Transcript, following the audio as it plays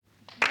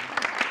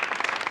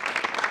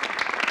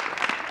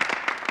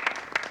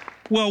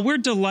Well, we're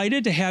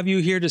delighted to have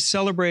you here to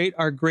celebrate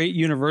our great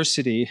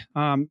university.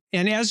 And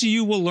as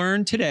you will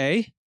learn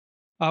today,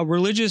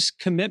 religious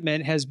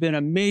commitment has been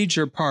a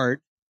major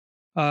part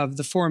of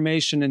the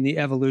formation and the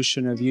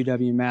evolution of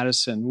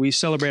UW-Madison. We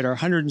celebrate our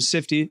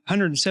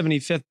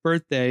 175th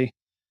birthday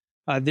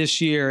this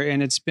year,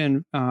 and it's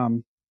been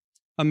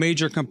a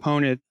major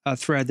component, a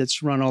thread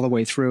that's run all the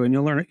way through, and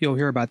you'll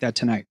hear about that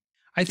tonight.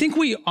 I think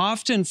we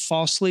often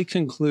falsely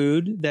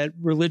conclude that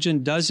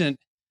religion doesn't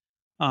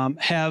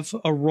have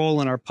a role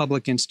in our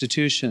public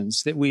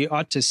institutions, that we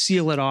ought to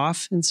seal it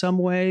off in some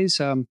ways,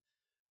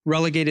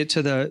 relegate it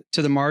to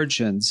the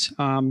margins.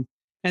 And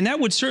that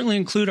would certainly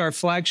include our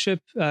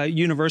flagship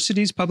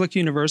universities, public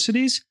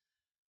universities.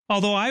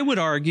 Although I would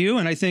argue,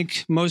 and I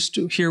think most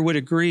here would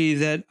agree,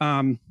 that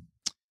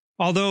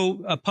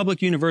although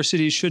public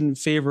universities shouldn't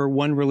favor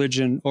one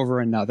religion over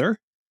another,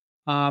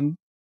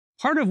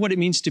 part of what it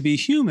means to be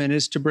human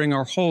is to bring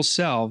our whole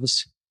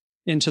selves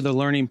into the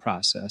learning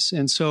process.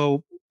 And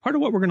so part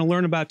of what we're going to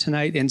learn about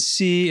tonight and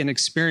see and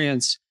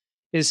experience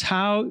is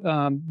how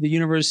the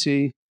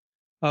University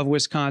of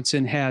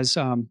Wisconsin has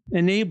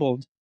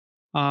enabled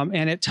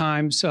and at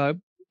times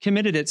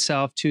committed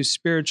itself to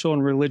spiritual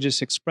and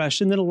religious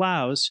expression that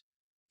allows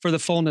for the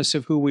fullness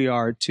of who we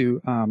are to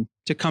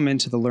come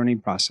into the learning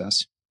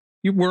process.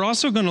 We're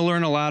also going to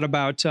learn a lot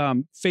about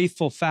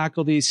faithful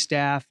faculty,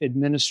 staff,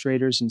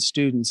 administrators, and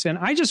students. And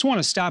I just want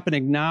to stop and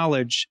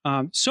acknowledge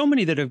so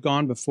many that have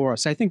gone before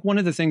us. I think one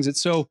of the things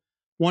that's so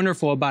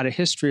wonderful about a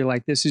history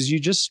like this is you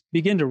just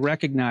begin to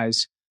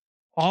recognize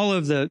all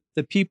of the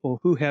people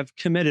who have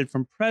committed,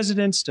 from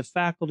presidents to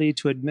faculty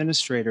to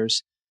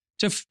administrators,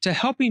 to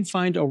helping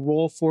find a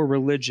role for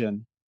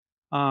religion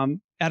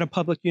at a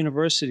public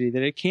university,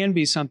 that it can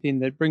be something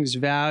that brings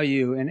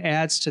value and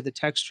adds to the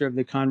texture of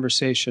the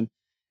conversation.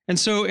 And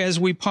so as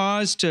we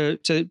pause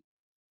I'm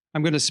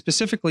going to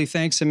specifically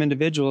thank some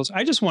individuals.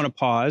 I just want to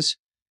pause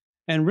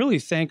and really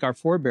thank our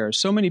forebears,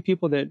 so many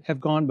people that have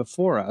gone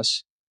before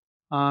us,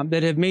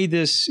 that have made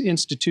this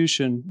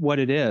institution what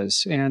it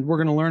is. And we're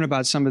going to learn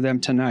about some of them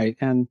tonight.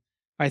 And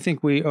I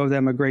think we owe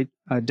them a great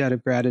debt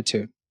of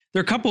gratitude. There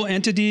are a couple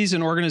entities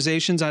and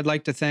organizations I'd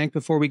like to thank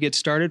before we get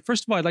started.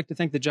 First of all, I'd like to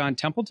thank the John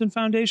Templeton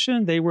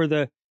Foundation. They were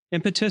the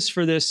impetus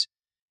for this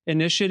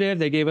initiative.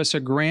 They gave us a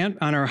grant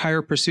on our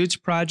Higher Pursuits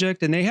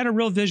project, and they had a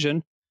real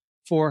vision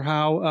for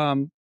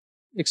how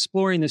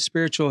exploring the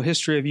spiritual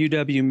history of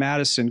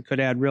UW-Madison could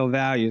add real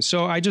value.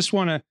 So I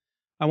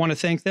want to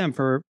thank them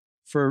for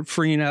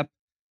freeing up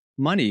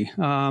money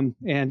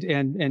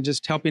and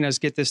just helping us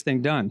get this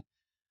thing done.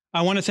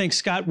 I want to thank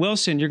Scott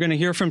Wilson. You're going to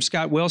hear from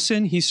Scott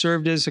Wilson. He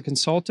served as a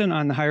consultant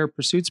on the Higher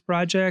Pursuits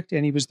project,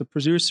 and he was the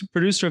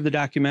producer of the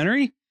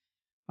documentary.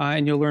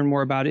 And you'll learn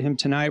more about him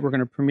tonight. We're going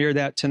to premiere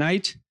that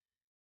tonight.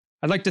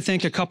 I'd like to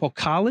thank a couple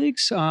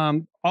colleagues.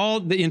 The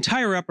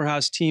entire Upper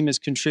House team has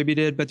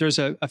contributed, but there's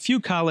a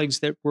few colleagues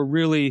that were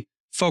really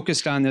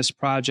focused on this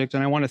project,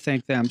 and I want to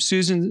thank them.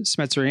 Susan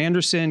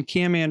Smetzer-Anderson,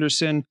 Cam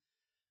Anderson,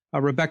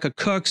 Rebecca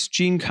Cooks,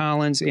 Gene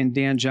Collins, and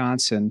Dan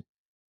Johnson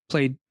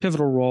played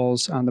pivotal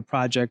roles on the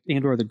project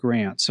and or the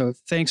grant. So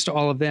thanks to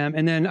all of them.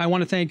 And then I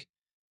want to thank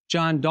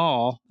John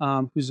Dahl,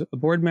 who's a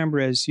board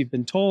member, as you've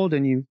been told,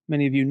 and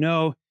many of you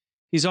know.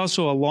 He's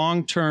also a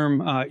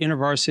long-term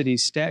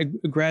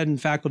InterVarsity grad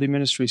and faculty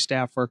ministry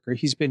staff worker.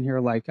 He's been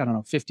here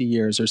 50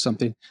 years or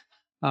something.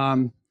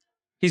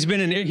 He's been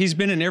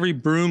in every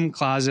broom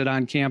closet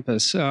on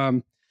campus.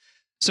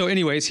 So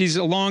anyways, he's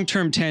a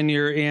long-term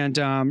tenure,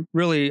 and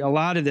really a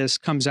lot of this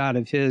comes out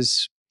of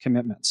his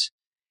commitments.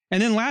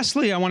 And then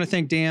lastly, I want to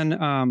thank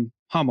Dan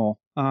Hummel.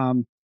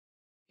 I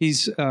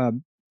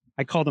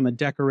called him a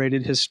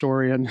decorated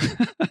historian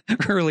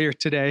earlier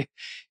today.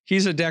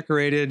 He's a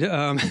decorated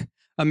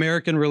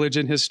American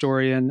religion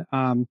historian.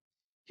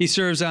 He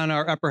serves on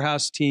our Upper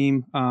House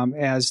team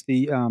as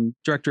the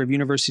Director of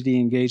University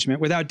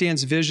Engagement. Without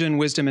Dan's vision,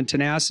 wisdom, and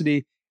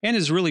tenacity, and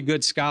his really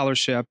good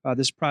scholarship,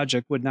 this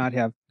project would not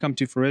have come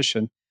to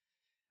fruition.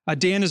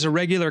 Dan is a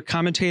regular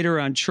commentator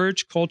on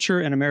church, culture,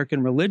 and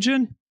American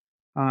religion.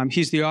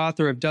 He's the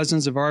author of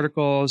dozens of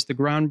articles, the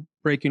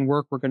groundbreaking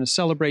work we're going to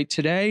celebrate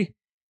today,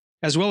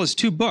 as well as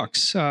 2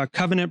 books,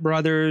 Covenant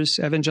Brothers,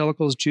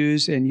 Evangelicals,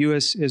 Jews, and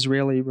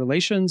U.S.-Israeli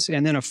Relations,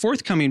 and then a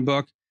forthcoming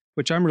book,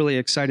 which I'm really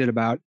excited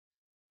about,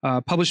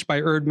 published by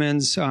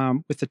Erdman's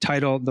with the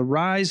title, The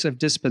Rise of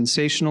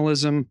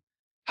Dispensationalism,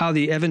 How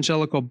the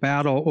Evangelical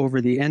Battle Over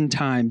the End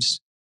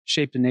Times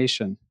Shaped a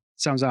Nation.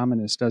 Sounds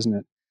ominous, doesn't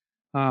it?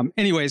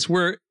 Anyways,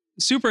 we're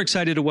super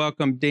excited to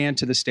welcome Dan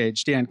to the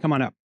stage. Dan, come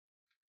on up.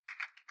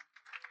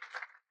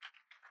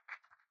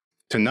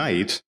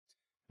 Tonight,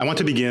 I want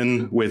to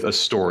begin with a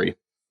story.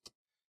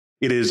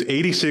 It is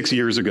 86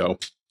 years ago,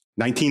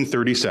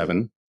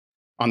 1937,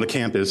 on the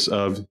campus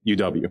of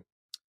UW.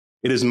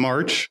 It is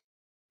March.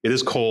 It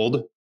is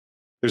cold.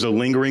 There's a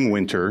lingering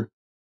winter.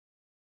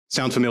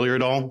 Sound familiar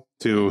at all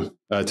to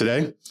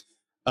today?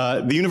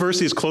 The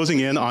university is closing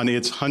in on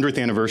its 100th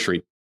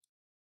anniversary.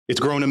 It's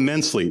grown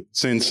immensely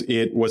since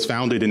it was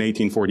founded in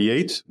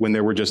 1848, when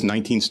there were just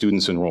 19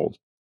 students enrolled.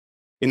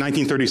 In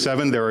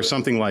 1937, there are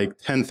something like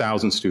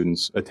 10,000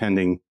 students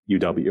attending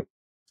UW.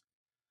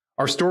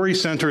 Our story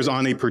centers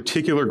on a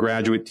particular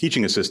graduate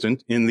teaching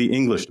assistant in the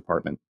English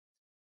department.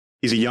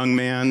 He's a young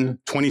man,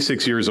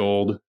 26 years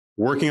old,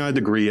 working on a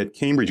degree at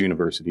Cambridge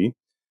University,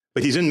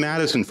 but he's in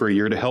Madison for a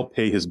year to help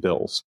pay his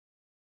bills.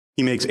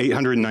 He makes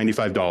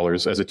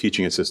 $895 as a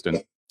teaching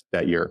assistant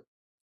that year.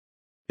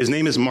 His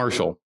name is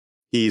Marshall.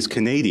 He's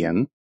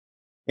Canadian,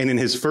 and he's in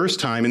his first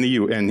time in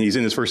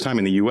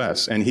the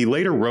US. And he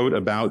later wrote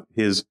about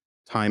his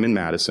time in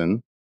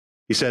Madison.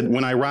 He said,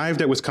 "When I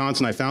arrived at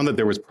Wisconsin, I found that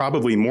there was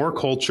probably more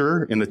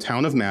culture in the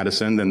town of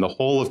Madison than the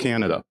whole of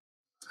Canada.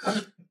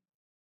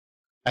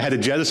 I had to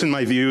jettison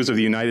my views of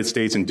the United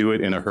States and do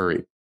it in a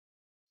hurry."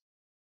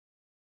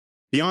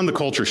 Beyond the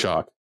culture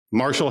shock,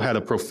 Marshall had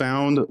a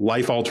profound,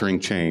 life-altering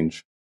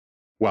change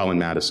while in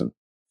Madison.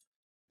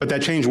 But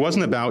that change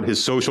wasn't about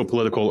his social,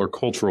 political, or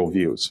cultural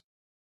views.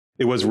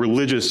 It was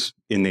religious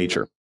in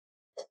nature.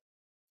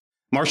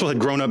 Marshall had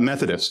grown up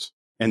Methodist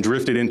and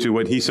drifted into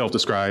what he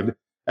self-described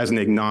as an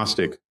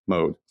agnostic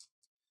mode.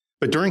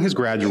 But during his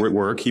graduate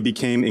work, he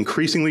became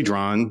increasingly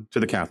drawn to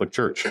the Catholic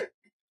Church.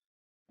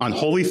 On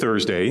Holy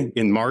Thursday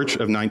in March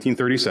of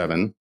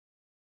 1937,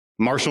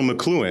 Marshall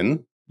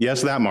McLuhan,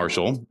 yes, that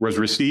Marshall, was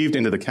received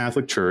into the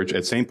Catholic Church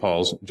at St.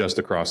 Paul's just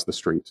across the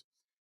street.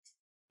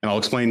 And I'll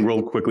explain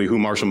real quickly who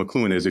Marshall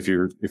McLuhan is if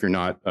you're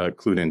not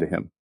clued into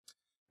him.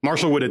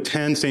 Marshall would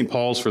attend St.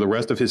 Paul's for the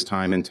rest of his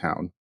time in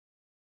town.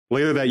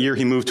 Later that year,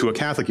 he moved to a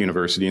Catholic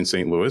university in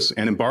St. Louis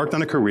and embarked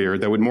on a career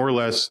that would more or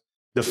less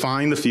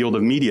define the field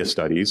of media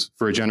studies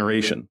for a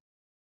generation,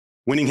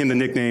 winning him the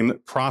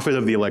nickname Prophet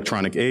of the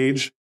Electronic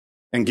Age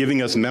and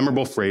giving us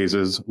memorable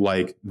phrases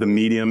like "the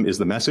medium is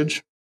the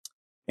message"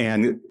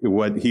 and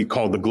what he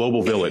called the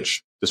global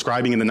village,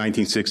 describing in the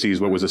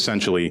 1960s what was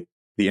essentially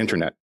the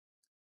internet.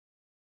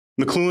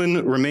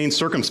 McLuhan remained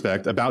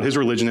circumspect about his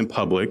religion in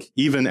public,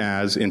 even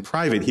as in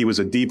private he was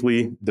a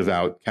deeply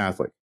devout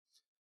Catholic.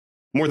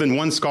 More than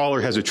one scholar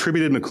has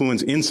attributed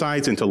McLuhan's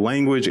insights into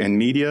language and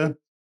media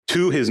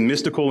to his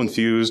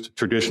mystical-infused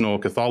traditional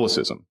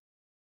Catholicism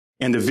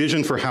and a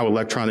vision for how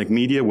electronic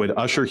media would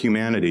usher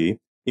humanity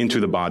into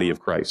the body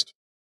of Christ.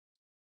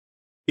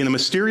 In a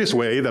mysterious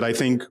way that I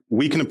think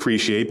we can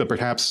appreciate, but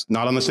perhaps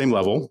not on the same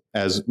level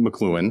as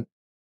McLuhan,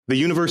 the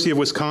University of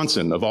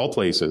Wisconsin, of all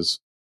places,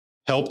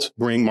 helped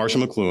bring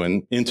Marshall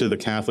McLuhan into the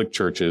Catholic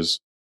Church's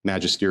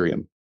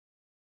magisterium.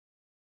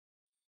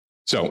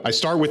 So I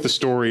start with the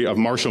story of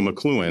Marshall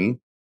McLuhan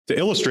to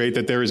illustrate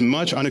that there is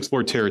much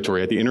unexplored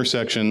territory at the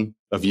intersection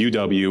of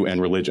UW and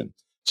religion,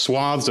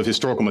 swaths of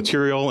historical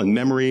material and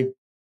memory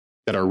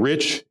that are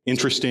rich,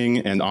 interesting,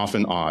 and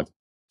often odd.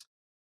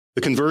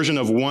 The conversion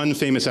of one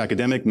famous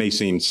academic may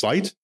seem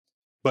slight,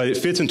 but it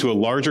fits into a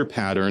larger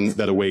pattern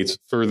that awaits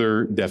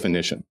further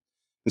definition.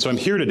 And so I'm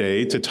here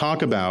today to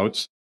talk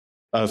about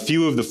a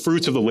few of the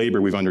fruits of the labor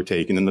we've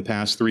undertaken in the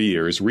past 3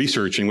 years,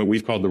 researching what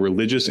we've called the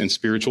religious and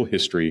spiritual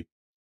history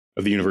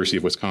of the University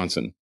of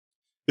Wisconsin.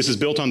 This is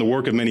built on the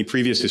work of many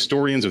previous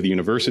historians of the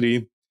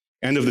university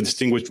and of the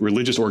distinguished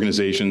religious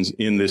organizations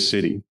in this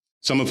city,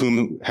 some of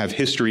whom have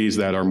histories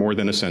that are more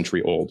than a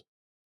century old.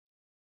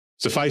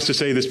 Suffice to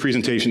say, this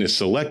presentation is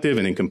selective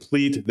and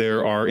incomplete.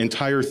 There are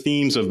entire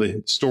themes of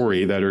the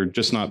story that are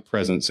just not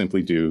present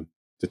simply due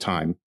to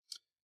time.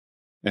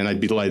 And I'd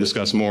be delighted to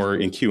discuss more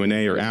in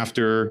Q&A or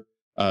after,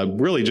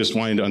 really just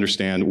wanting to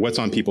understand what's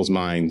on people's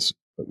minds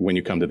when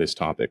you come to this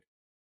topic.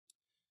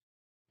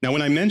 Now,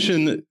 when I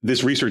mention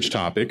this research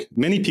topic,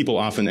 many people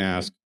often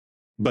ask,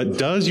 but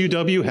does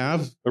UW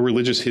have a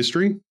religious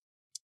history?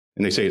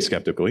 And they say it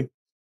skeptically.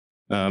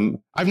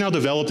 I've now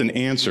developed an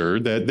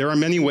answer that there are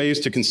many ways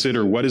to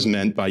consider what is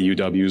meant by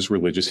UW's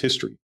religious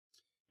history.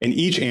 And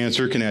each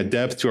answer can add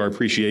depth to our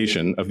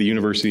appreciation of the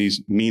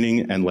university's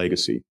meaning and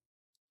legacy.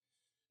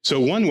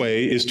 So one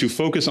way is to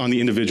focus on the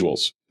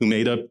individuals who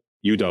made up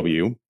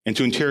UW and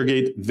to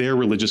interrogate their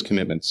religious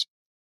commitments,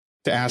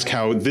 to ask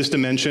how this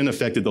dimension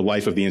affected the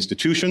life of the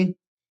institution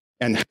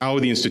and how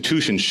the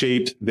institution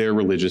shaped their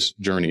religious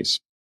journeys.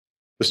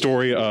 The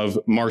story of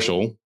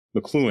Marshall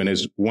McLuhan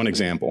is one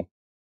example.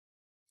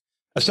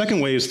 A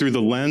second way is through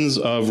the lens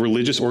of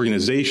religious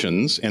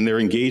organizations and their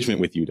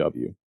engagement with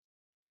UW.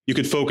 You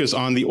could focus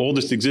on the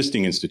oldest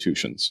existing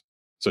institutions,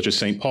 such as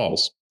St.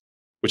 Paul's,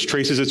 which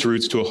traces its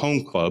roots to a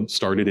home club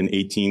started in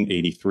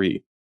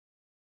 1883.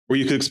 Or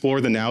you could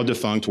explore the now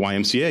defunct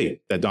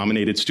YMCA that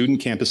dominated student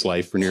campus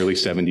life for nearly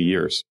 70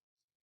 years.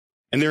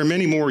 And there are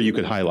many more you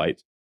could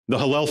highlight. The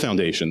Hillel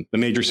Foundation, the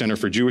major center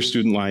for Jewish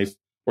student life,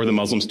 or the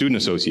Muslim Student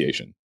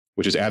Association,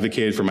 which has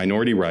advocated for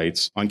minority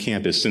rights on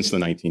campus since the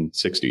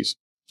 1960s.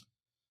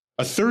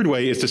 A third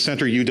way is to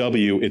center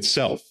UW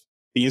itself,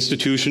 the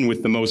institution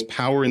with the most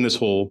power in this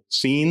whole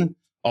scene,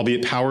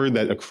 albeit power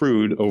that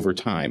accrued over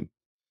time.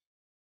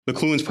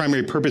 McLuhan's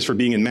primary purpose for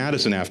being in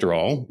Madison, after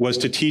all, was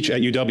to teach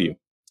at UW.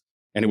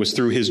 And it was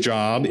through his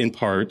job, in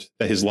part,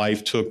 that his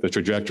life took the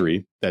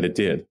trajectory that it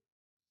did.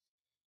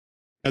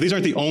 Now, these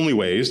aren't the only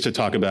ways to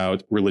talk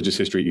about religious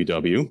history at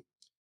UW.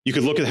 You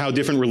could look at how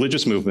different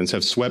religious movements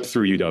have swept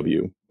through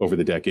UW over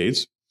the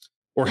decades.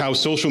 or how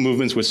social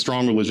movements with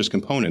strong religious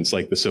components,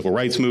 like the civil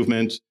rights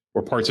movement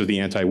or parts of the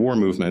anti-war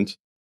movement,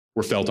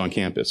 were felt on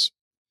campus.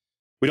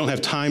 We don't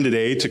have time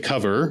today to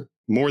cover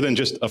more than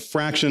just a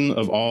fraction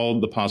of all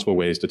the possible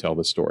ways to tell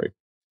this story.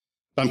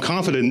 I'm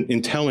confident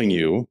in telling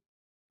you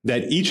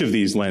that each of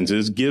these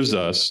lenses gives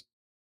us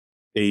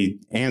an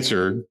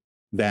answer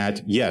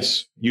that,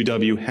 yes,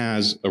 UW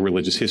has a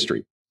religious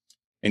history,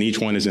 and each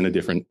one is in a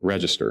different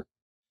register.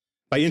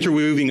 By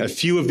interweaving a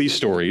few of these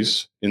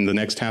stories in the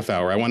next half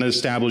hour, I want to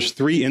establish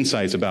 3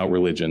 insights about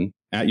religion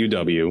at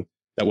UW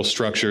that will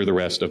structure the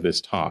rest of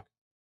this talk.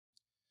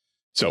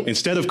 So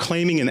instead of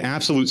claiming an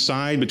absolute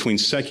side between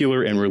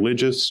secular and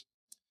religious,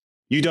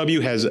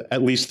 UW has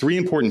at least 3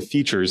 important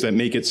features that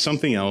make it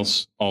something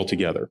else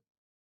altogether.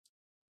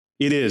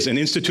 It is an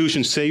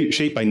institution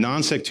shaped by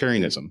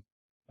non-sectarianism,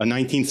 a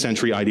 19th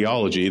century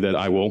ideology that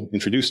I will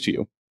introduce to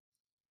you.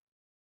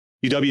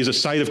 UW is a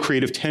site of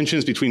creative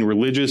tensions between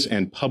religious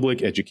and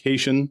public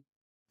education,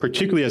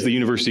 particularly as the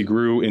university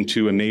grew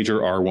into a major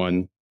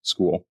R1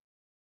 school.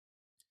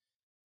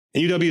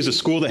 And UW is a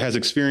school that has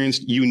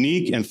experienced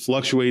unique and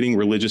fluctuating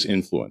religious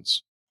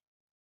influence.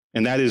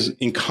 And that is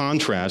in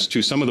contrast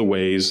to some of the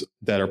ways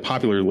that are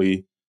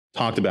popularly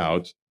talked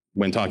about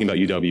when talking about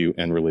UW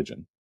and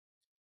religion.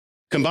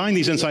 Combined,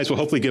 these insights will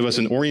hopefully give us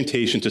an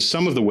orientation to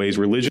some of the ways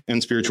religion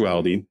and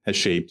spirituality has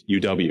shaped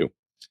UW.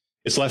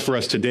 It's left for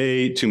us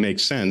today to make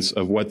sense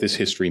of what this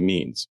history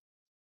means.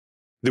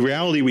 The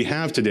reality we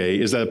have today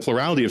is that a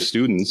plurality of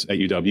students at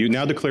UW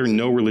now declare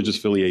no religious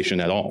affiliation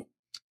at all.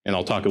 And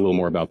I'll talk a little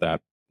more about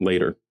that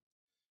later.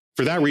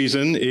 For that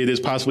reason, it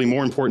is possibly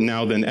more important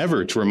now than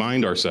ever to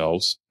remind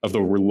ourselves of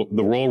the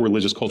role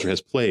religious culture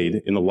has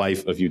played in the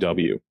life of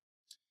UW.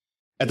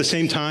 At the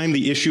same time,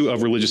 the issue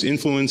of religious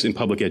influence in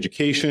public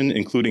education,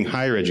 including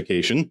higher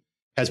education,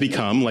 has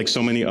become, like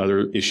so many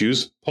other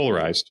issues,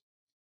 polarized.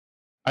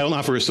 I don't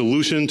offer a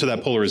solution to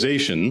that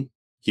polarization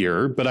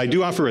here, but I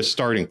do offer a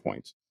starting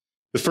point.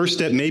 The first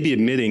step may be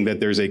admitting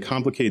that there's a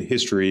complicated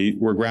history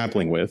we're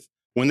grappling with,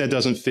 one that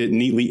doesn't fit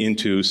neatly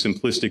into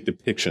simplistic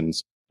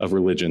depictions of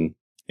religion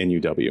in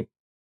UW.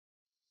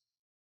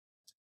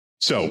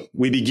 So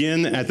we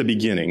begin at the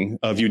beginning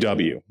of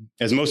UW.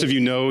 As most of you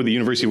know, the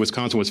University of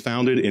Wisconsin was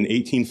founded in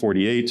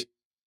 1848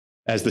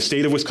 as the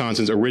state of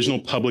Wisconsin's original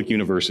public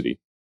university.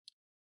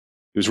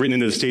 It was written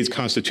into the state's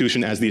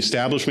constitution as the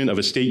establishment of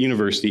a state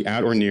university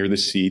at or near the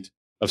seat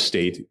of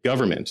state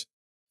government.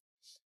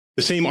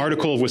 The same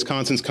article of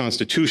Wisconsin's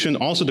constitution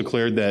also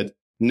declared that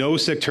no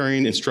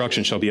sectarian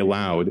instruction shall be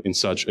allowed in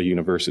such a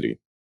university.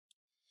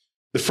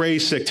 The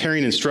phrase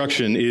sectarian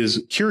instruction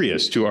is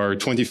curious to our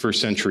 21st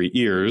century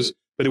ears,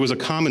 but it was a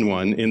common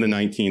one in the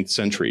 19th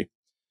century.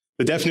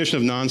 The definition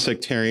of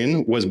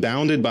non-sectarian was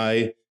bounded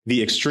by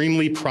the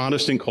extremely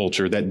Protestant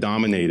culture that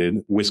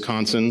dominated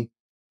Wisconsin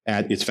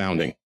at its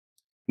founding.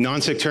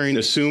 Non-sectarian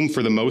assumed,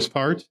 for the most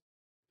part,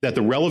 that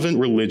the relevant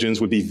religions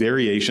would be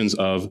variations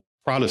of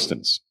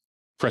Protestants,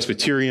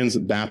 Presbyterians,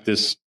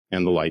 Baptists,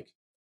 and the like.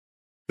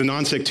 The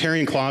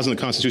non-sectarian clause in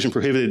the Constitution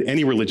prohibited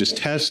any religious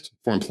test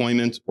for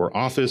employment or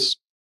office,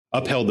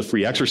 upheld the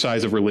free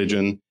exercise of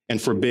religion,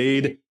 and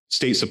forbade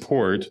state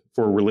support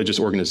for religious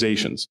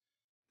organizations.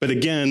 But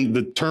again,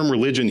 the term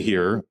religion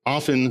here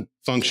often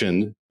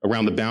functioned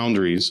around the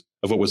boundaries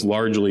of what was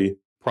largely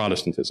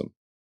Protestantism.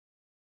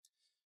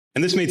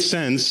 And this made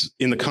sense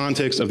in the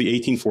context of the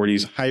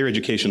 1840s higher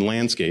education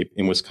landscape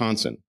in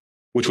Wisconsin,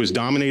 which was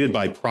dominated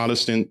by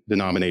Protestant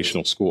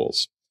denominational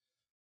schools.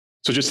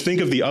 So just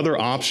think of the other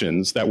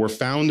options that were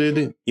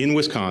founded in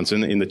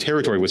Wisconsin, in the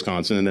territory of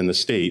Wisconsin, and then the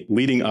state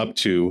leading up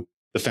to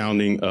the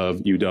founding of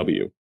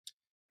UW.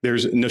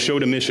 There's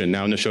Nashotah Mission,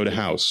 now Nashotah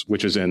House,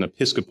 which is an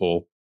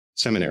Episcopal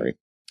seminary.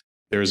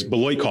 There's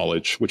Beloit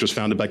College, which was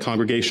founded by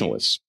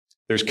Congregationalists.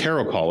 There's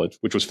Carroll College,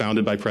 which was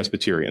founded by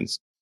Presbyterians.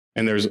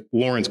 And there's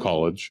Lawrence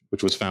College,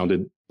 which was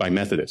founded by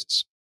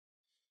Methodists.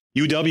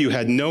 UW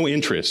had no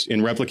interest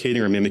in replicating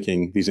or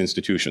mimicking these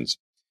institutions.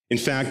 In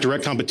fact,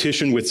 direct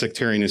competition with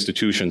sectarian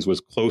institutions was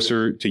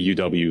closer to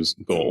UW's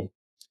goal.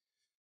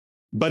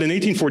 But in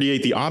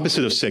 1848, the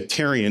opposite of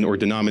sectarian or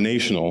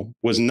denominational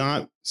was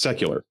not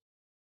secular.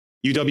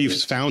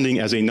 UW's founding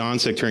as a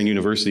non-sectarian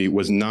university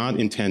was not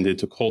intended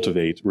to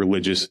cultivate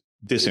religious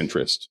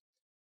disinterest.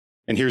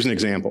 And here's an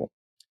example.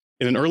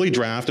 In an early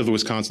draft of the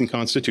Wisconsin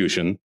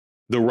Constitution,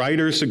 the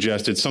writers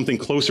suggested something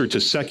closer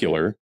to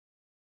secular,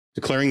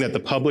 declaring that the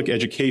public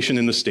education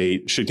in the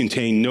state should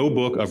contain no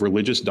book of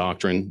religious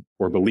doctrine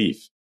or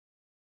belief.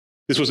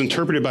 This was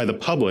interpreted by the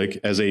public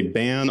as a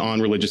ban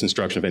on religious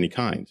instruction of any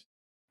kind.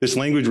 This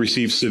language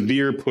received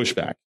severe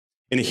pushback.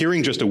 In a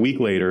hearing just a week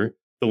later,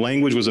 the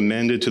language was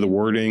amended to the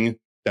wording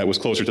that was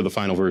closer to the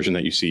final version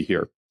that you see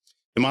here.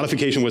 The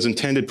modification was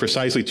intended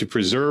precisely to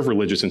preserve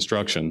religious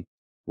instruction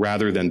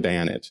rather than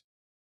ban it.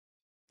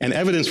 And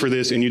evidence for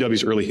this in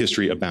UW's early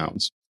history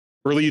abounds.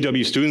 Early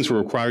UW students were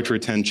required to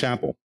attend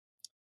chapel.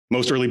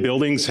 Most early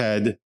buildings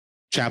had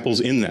chapels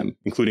in them,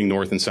 including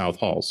North and South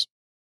Halls.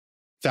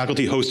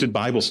 Faculty hosted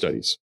Bible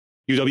studies.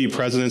 UW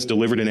presidents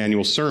delivered an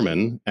annual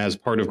sermon as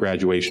part of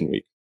graduation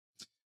week.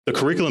 The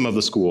curriculum of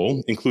the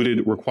school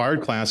included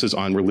required classes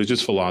on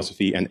religious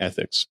philosophy and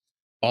ethics,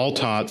 all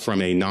taught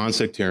from a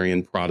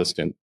non-sectarian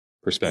Protestant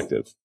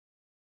perspective.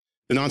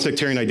 The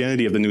non-sectarian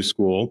identity of the new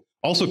school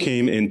also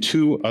came in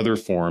two other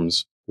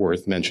forms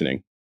worth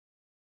mentioning.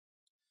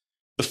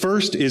 The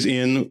first is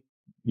in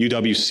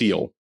UW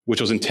seal,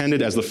 which was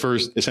intended as the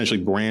first essentially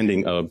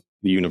branding of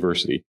the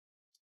university.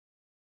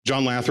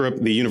 John Lathrop,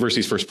 the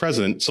university's first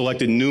president,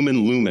 selected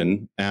Numen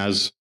Lumen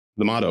as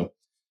the motto.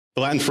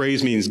 The Latin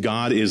phrase means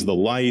God is the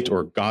light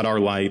or God our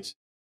light.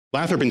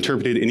 Lathrop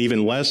interpreted in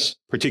even less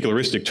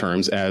particularistic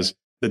terms as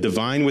the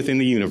divine within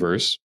the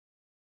universe,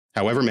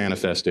 however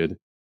manifested,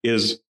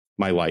 is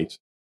my light.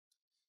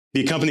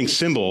 The accompanying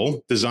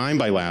symbol, designed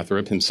by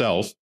Lathrop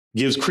himself,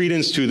 gives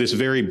credence to this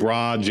very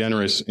broad,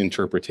 generous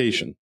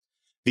interpretation.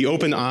 The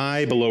open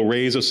eye below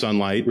rays of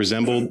sunlight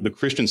resembled the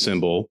Christian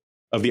symbol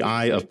of the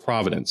eye of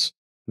providence,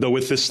 though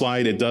with this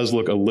slide, it does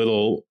look a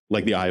little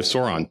like the eye of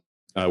Sauron,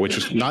 which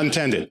was not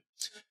intended.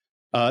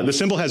 The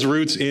symbol has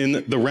roots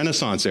in the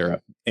Renaissance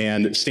era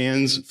and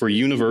stands for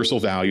universal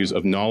values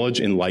of knowledge,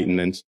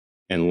 enlightenment,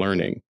 and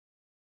learning.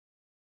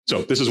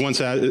 So this is one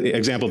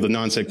example of the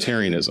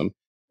non-sectarianism.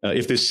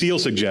 If this seal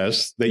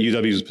suggests that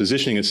UW is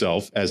positioning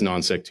itself as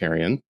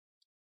non-sectarian,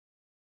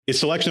 its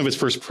selection of its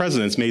first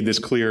presidents made this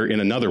clear in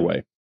another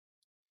way.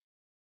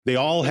 They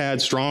all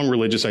had strong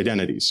religious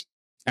identities.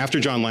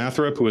 After John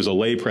Lathrop, who was a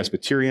lay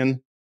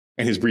Presbyterian,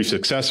 and his brief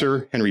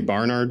successor, Henry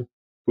Barnard,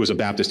 who was a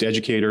Baptist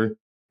educator,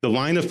 the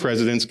line of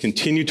presidents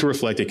continued to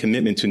reflect a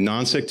commitment to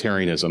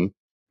non-sectarianism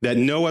that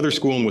no other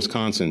school in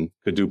Wisconsin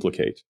could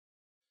duplicate.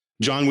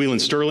 John Whelan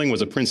Sterling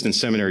was a Princeton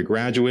Seminary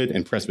graduate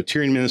and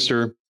Presbyterian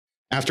minister.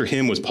 After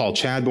him was Paul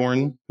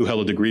Chadbourne, who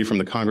held a degree from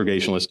the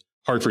Congregationalist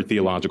Hartford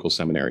Theological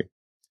Seminary.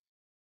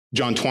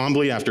 John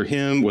Twombly, after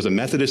him, was a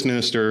Methodist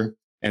minister,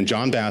 and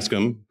John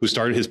Bascom, who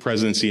started his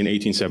presidency in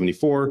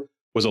 1874,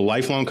 was a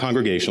lifelong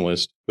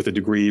Congregationalist with a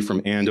degree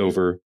from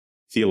Andover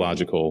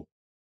Theological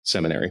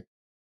Seminary.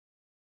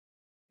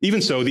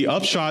 Even so, the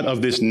upshot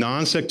of this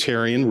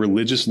non-sectarian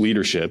religious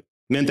leadership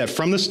meant that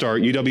from the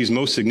start, UW's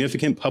most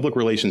significant public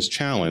relations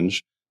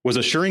challenge was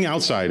assuring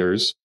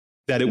outsiders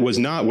that it was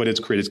not what its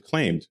critics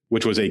claimed,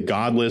 which was a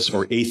godless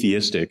or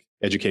atheistic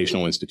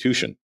educational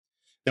institution.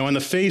 Now, on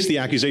the face, the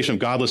accusation of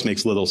godless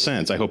makes little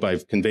sense. I hope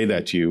I've conveyed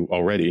that to you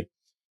already.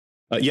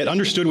 Yet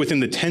understood within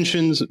the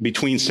tensions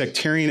between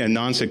sectarian and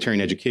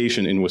non-sectarian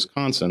education in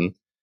Wisconsin,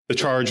 the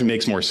charge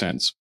makes more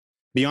sense.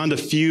 Beyond a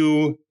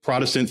few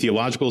Protestant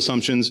theological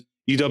assumptions,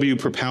 UW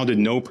propounded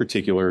no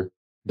particular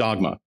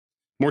dogma.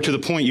 More to the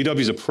point,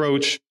 UW's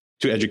approach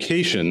to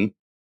education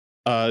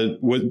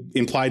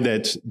implied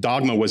that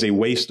dogma was a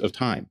waste of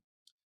time.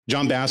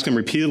 John Bascom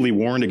repeatedly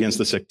warned against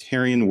the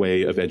sectarian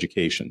way of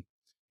education.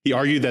 He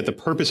argued that the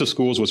purpose of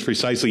schools was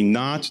precisely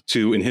not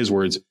to, in his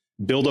words,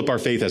 build up our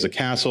faith as a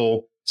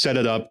castle, set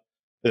up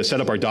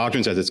our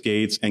doctrines as its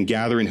gates, and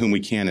gather in whom we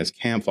can as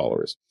camp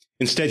followers.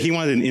 Instead, he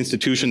wanted an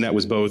institution that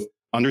was both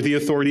under the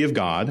authority of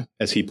God,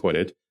 as he put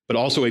it, but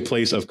also a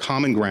place of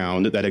common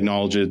ground that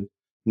acknowledged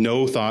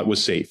no thought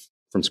was safe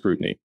from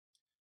scrutiny.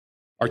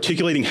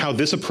 Articulating how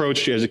this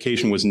approach to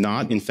education was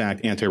not, in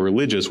fact,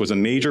 anti-religious was a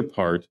major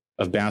part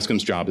of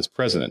Bascom's job as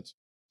president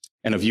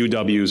and of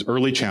UW's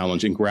early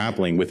challenge in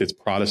grappling with its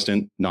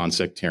Protestant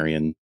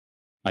non-sectarian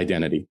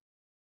identity.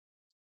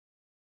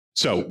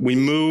 So we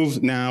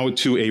move now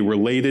to a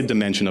related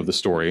dimension of the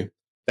story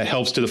that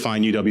helps to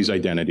define UW's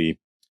identity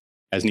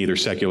as neither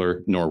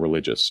secular nor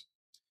religious.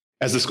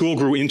 As the school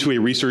grew into a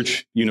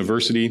research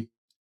university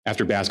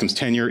after Bascom's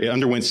tenure, it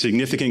underwent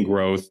significant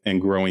growth and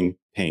growing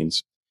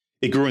pains.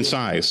 It grew in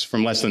size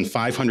from less than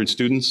 500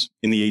 students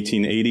in the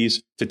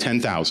 1880s to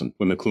 10,000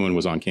 when McLuhan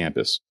was on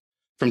campus,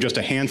 from just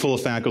a handful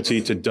of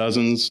faculty to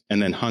dozens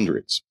and then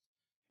hundreds.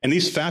 And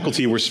these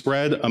faculty were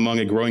spread among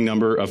a growing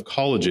number of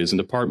colleges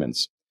and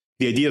departments.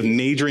 The idea of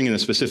majoring in a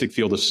specific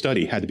field of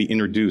study had to be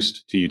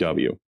introduced to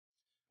UW.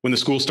 When the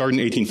school started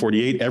in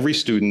 1848, every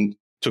student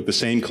took the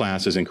same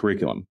classes and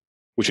curriculum,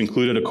 which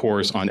included a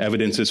course on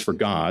evidences for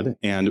God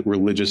and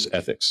religious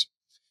ethics.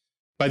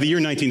 By the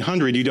year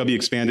 1900, UW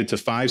expanded to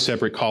 5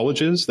 separate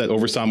colleges that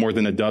oversaw more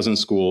than a dozen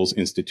schools,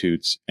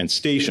 institutes, and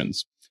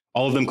stations,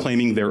 all of them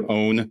claiming their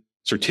own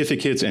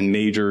certificates and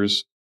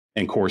majors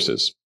and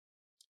courses.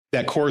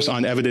 That course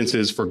on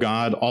evidences for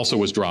God also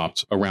was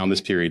dropped around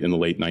this period in the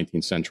late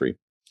 19th century.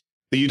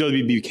 The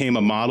UW became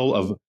a model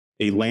of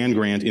a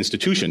land-grant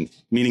institution,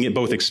 meaning it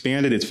both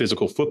expanded its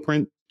physical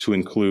footprint to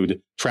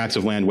include tracts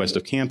of land west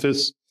of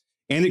campus,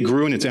 and it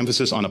grew in its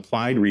emphasis on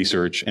applied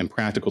research and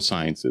practical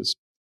sciences,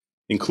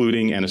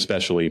 including and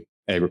especially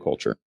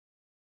agriculture.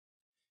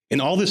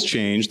 In all this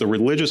change, the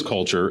religious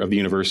culture of the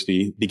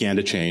university began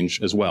to change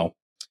as well.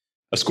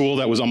 A school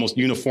that was almost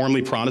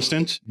uniformly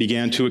Protestant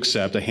began to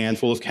accept a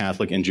handful of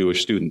Catholic and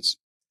Jewish students.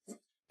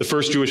 The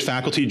first Jewish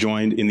faculty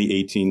joined in the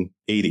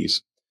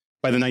 1880s.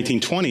 By the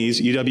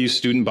 1920s, UW's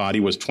student body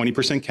was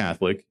 20%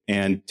 Catholic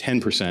and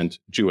 10%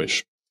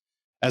 Jewish.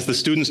 As the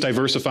students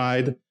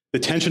diversified, the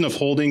tension of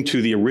holding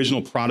to the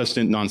original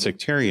Protestant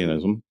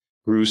non-sectarianism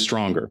grew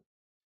stronger.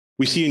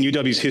 We see in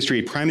UW's history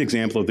a prime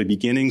example of the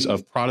beginnings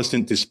of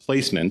Protestant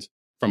displacement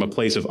from a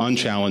place of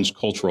unchallenged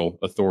cultural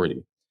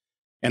authority.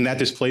 And that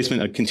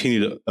displacement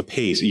continued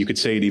apace. You could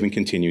say it even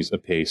continues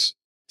apace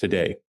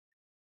today.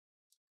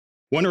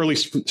 One early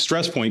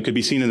stress point could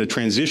be seen in the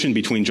transition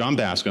between John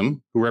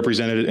Bascom, who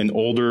represented an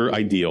older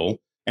ideal,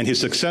 and his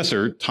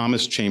successor,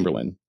 Thomas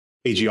Chamberlain,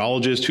 a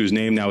geologist whose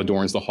name now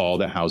adorns the hall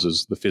that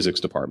houses the physics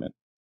department.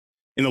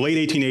 In the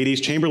late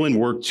 1880s, Chamberlain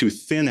worked to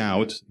thin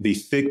out the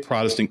thick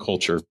Protestant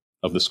culture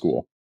of the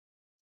school.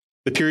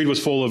 The period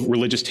was full of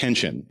religious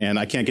tension, and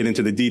I can't get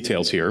into the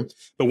details here,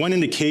 but one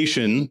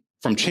indication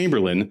from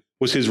Chamberlain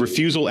was his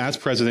refusal as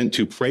president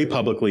to pray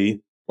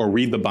publicly or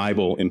read the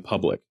Bible in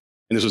public.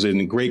 And this was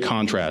in great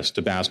contrast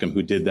to Bascom,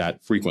 who did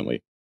that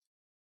frequently.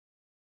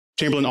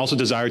 Chamberlain also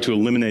desired to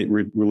eliminate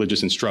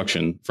religious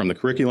instruction from the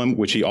curriculum,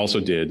 which he also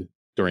did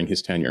during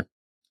his tenure.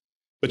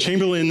 But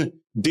Chamberlain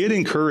did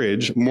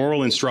encourage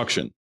moral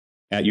instruction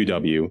at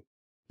UW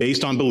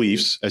based on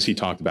beliefs, as he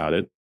talked about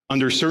it,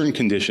 under certain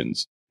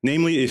conditions,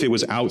 namely if it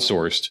was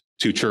outsourced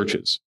to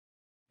churches.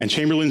 And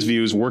Chamberlain's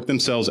views worked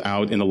themselves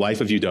out in the life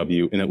of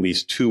UW in at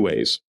least two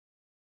ways.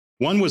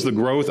 One was the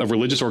growth of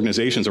religious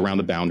organizations around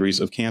the boundaries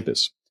of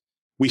campus.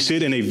 We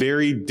sit in a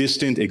very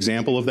distant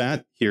example of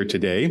that here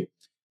today,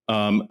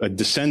 a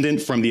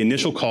descendant from the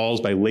initial calls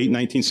by late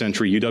 19th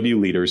century UW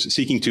leaders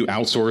seeking to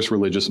outsource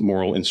religious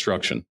moral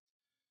instruction.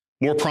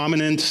 More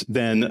prominent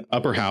than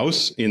Upper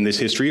House in this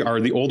history are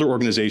the older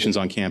organizations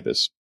on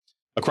campus.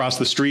 Across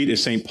the street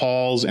is St.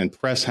 Paul's and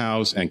Press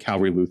House and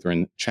Calvary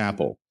Lutheran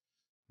Chapel.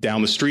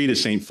 Down the street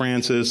is St.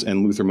 Francis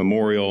and Luther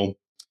Memorial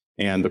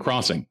and The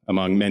Crossing,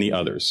 among many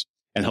others.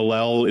 And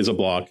Hillel is a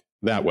block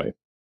that way.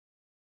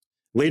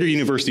 Later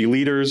university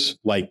leaders,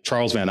 like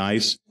Charles Van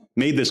Eys,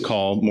 made this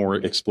call more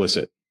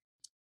explicit.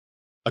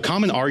 A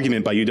common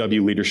argument by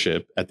UW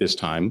leadership at this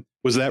time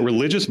was that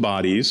religious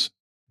bodies,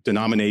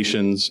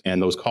 denominations,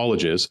 and those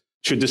colleges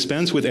should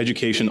dispense with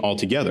education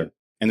altogether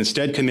and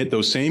instead commit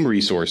those same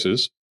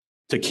resources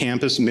to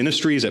campus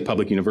ministries at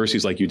public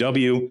universities like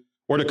UW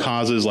or to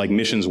causes like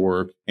missions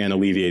work and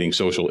alleviating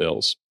social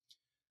ills.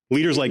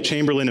 Leaders like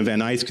Chamberlain and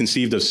Van Eys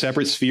conceived of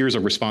separate spheres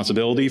of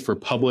responsibility for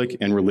public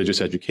and religious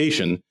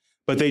education,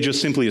 but they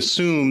just simply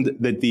assumed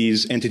that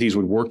these entities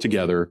would work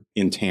together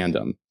in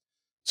tandem.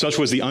 Such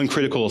was the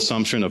uncritical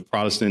assumption of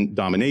Protestant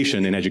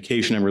domination in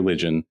education and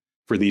religion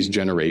for these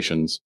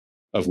generations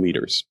of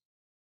leaders.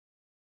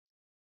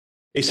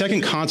 A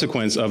second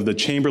consequence of the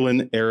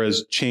Chamberlain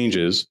era's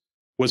changes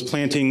was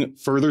planting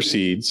further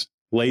seeds,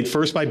 laid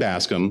first by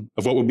Bascom,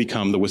 of what would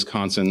become the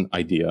Wisconsin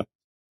idea,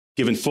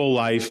 given full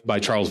life by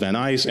Charles Van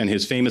Eys and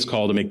his famous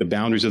call to make the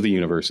boundaries of the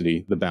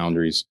university the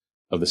boundaries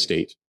of the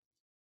state.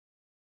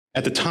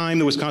 At the time,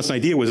 the Wisconsin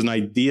idea was an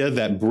idea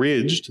that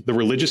bridged the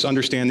religious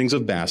understandings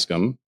of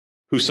Bascom,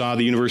 who saw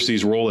the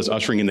university's role as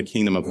ushering in the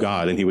kingdom of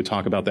God, and he would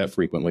talk about that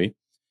frequently,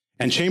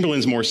 and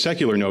Chamberlain's more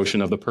secular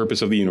notion of the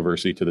purpose of the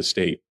university to the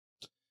state.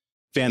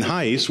 Van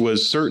Eys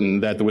was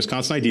certain that the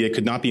Wisconsin idea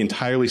could not be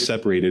entirely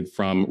separated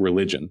from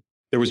religion.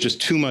 There was just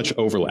too much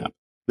overlap.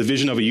 The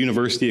vision of a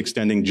university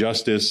extending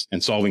justice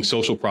and solving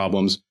social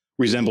problems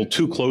resembled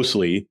too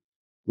closely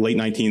late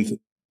 19th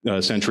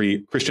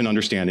century Christian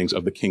understandings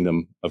of the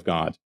kingdom of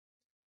God.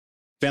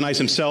 Van Eys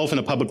himself, in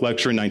a public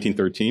lecture in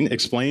 1913,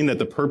 explained that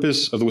the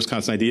purpose of the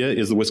Wisconsin idea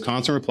is the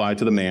Wisconsin reply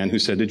to the man who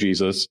said to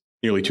Jesus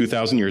nearly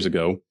 2,000 years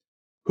ago,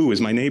 "Who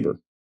is my neighbor?"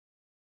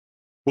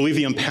 We'll leave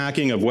the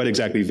unpacking of what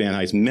exactly Van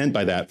Eys meant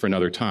by that for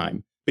another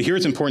time. But here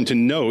it's important to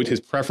note his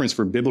preference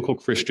for biblical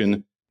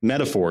Christian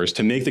metaphors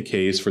to make the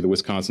case for the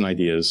Wisconsin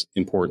idea's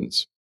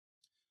importance.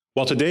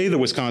 While today the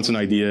Wisconsin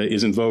idea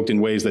is invoked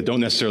in ways that don't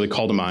necessarily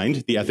call to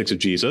mind the ethics of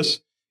Jesus,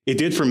 it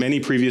did for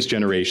many previous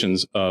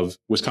generations of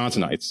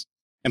Wisconsinites,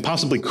 and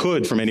possibly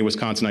could for many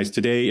Wisconsinites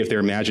today if their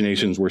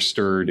imaginations were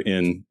stirred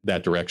in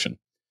that direction.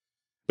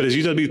 But as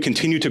UW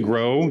continued to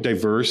grow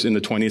diverse in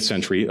the 20th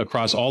century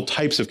across all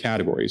types of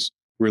categories,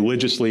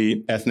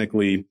 religiously,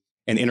 ethnically,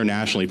 and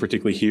internationally,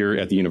 particularly here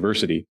at the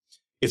university,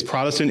 its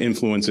Protestant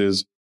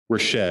influences were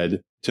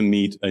shed to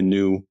meet a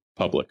new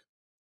public.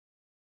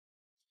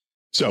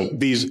 So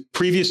these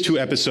previous two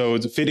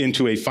episodes fit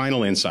into a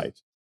final insight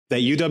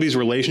that UW's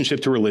relationship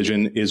to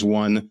religion is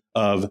one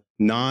of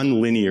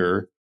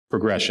nonlinear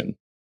progression.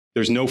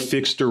 There's no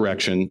fixed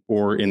direction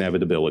or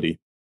inevitability.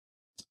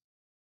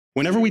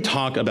 Whenever we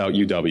talk about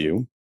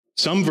UW,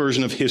 some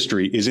version of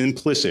history is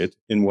implicit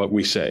in what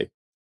we say.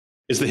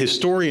 It's the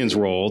historian's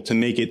role to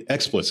make it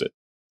explicit,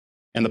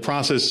 and the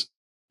process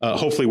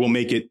hopefully will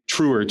make it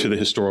truer to the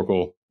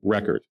historical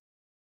record.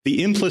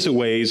 The implicit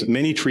ways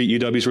many treat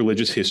UW's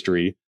religious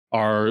history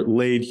are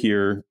laid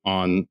here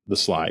on the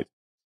slide.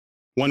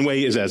 One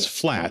way is as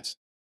flat,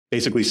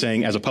 basically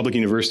saying as a public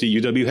university,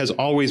 UW has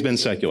always been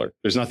secular.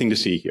 There's nothing to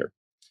see here.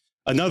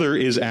 Another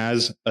is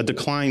as a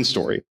decline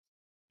story.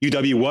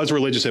 UW was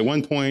religious at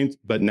one point,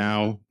 but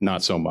now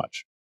not so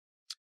much.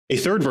 A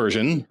third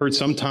version, heard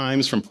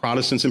sometimes from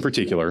Protestants in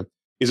particular,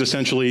 is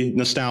essentially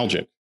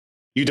nostalgic.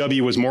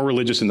 UW was more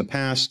religious in the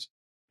past,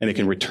 and it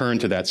can return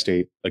to that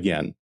state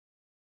again.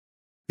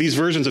 These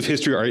versions of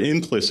history are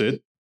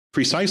implicit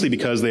precisely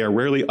because they are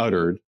rarely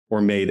uttered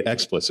or made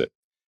explicit.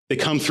 They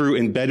come through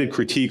embedded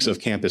critiques of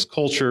campus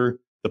culture,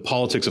 the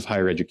politics of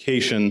higher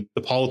education,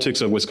 the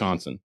politics of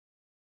Wisconsin.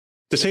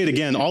 To say it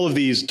again, all of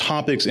these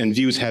topics and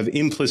views have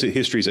implicit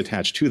histories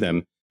attached to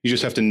them. You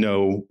just have to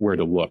know where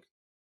to look.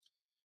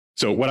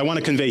 So what I want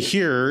to convey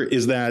here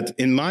is that,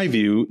 in my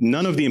view,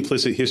 none of the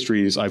implicit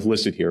histories I've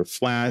listed here,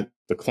 flat,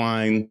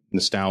 decline,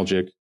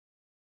 nostalgic,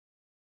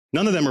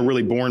 none of them are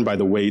really borne by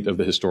the weight of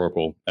the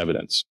historical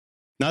evidence.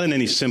 Not in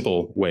any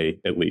simple way,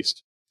 at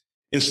least.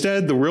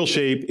 Instead, the real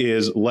shape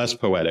is less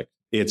poetic.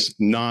 It's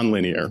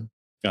nonlinear.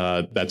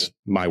 That's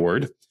my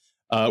word.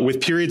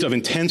 With periods of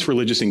intense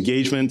religious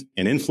engagement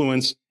and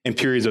influence and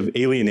periods of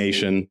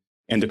alienation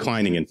and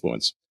declining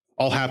influence,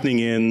 all happening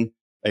in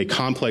a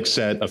complex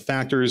set of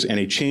factors and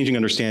a changing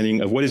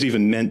understanding of what is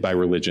even meant by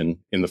religion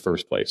in the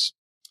first place.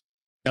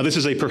 Now, this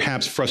is a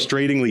perhaps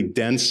frustratingly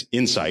dense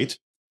insight,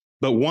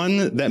 but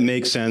one that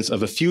makes sense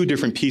of a few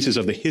different pieces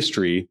of the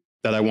history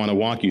that I want to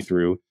walk you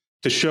through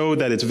to show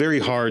that it's very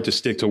hard to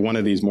stick to one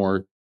of these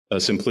more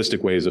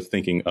simplistic ways of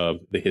thinking of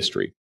the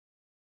history.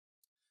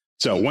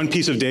 So one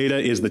piece of data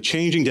is the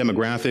changing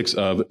demographics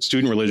of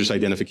student religious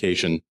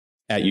identification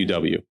at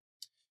UW.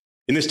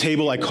 In this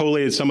table, I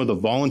collated some of the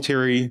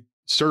voluntary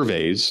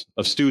surveys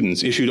of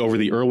students issued over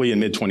the early and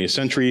mid 20th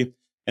century,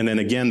 and then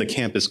again, the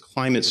campus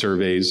climate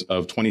surveys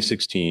of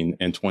 2016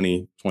 and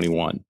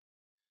 2021.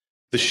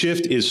 The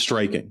shift is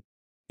striking.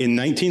 In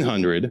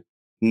 1900,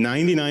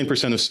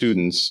 99% of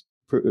students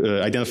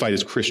identified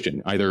as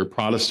Christian, either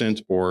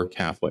Protestant or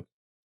Catholic.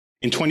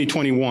 In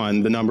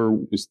 2021, the number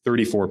is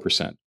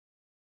 34%.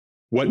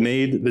 What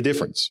made the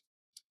difference?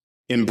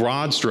 In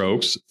broad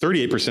strokes,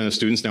 38% of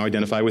students now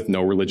identify with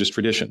no religious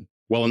tradition,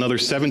 while another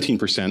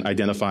 17%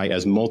 identify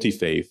as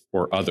multi-faith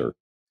or other.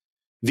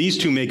 These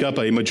two make up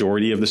a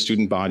majority of the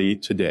student body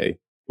today,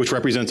 which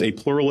represents a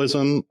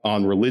pluralism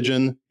on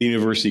religion the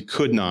university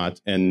could not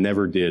and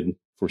never did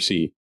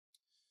foresee.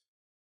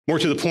 More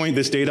to the point,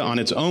 this data on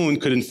its own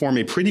could inform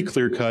a pretty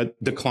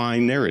clear-cut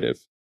decline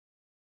narrative.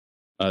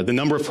 The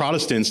number of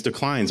Protestants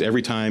declines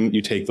every time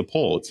you take the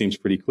poll. It seems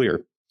pretty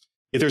clear.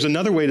 If there's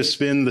another way to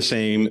spin the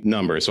same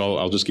number, so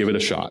I'll just give it a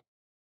shot.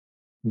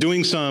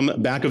 Doing some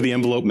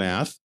back-of-the-envelope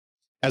math,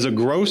 as a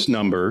gross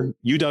number,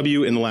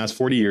 UW in the last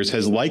 40 years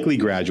has likely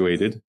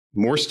graduated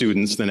more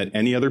students than at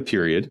any other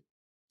period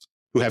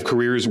who have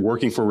careers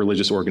working for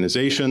religious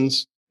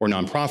organizations or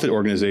nonprofit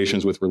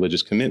organizations with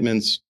religious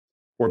commitments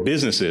or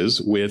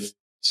businesses with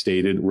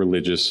stated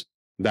religious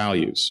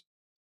values.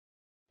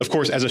 Of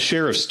course, as a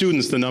share of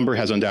students, the number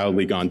has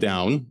undoubtedly gone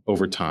down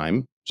over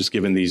time, just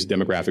given these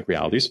demographic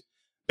realities.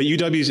 But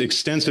UW's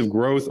extensive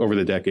growth over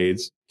the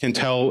decades can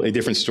tell a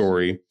different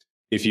story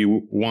if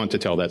you want to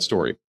tell that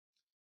story.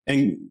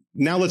 And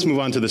now let's move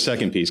on to the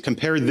second piece.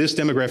 Compare this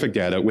demographic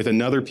data with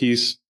another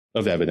piece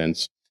of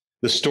evidence,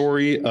 the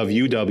story of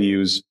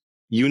UW's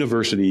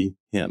university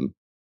hymn.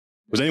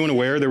 Was anyone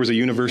aware there was a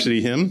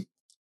university hymn?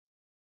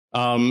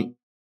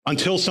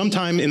 Until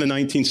sometime in the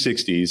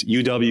 1960s,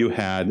 UW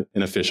had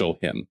an official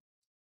hymn.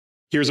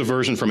 Here's a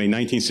version from a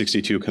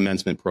 1962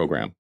 commencement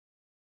program.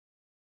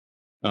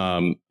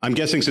 I'm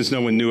guessing since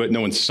no one knew it,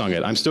 no one sung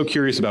it. I'm still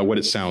curious about what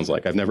it sounds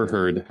like. I've never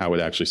heard how it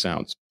actually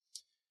sounds.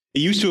 It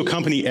used to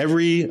accompany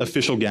every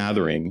official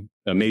gathering,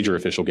 a major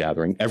official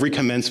gathering, every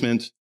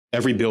commencement,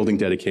 every building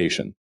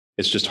dedication.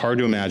 It's just hard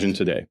to imagine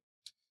today.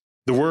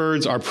 The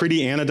words are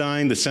pretty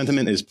anodyne. The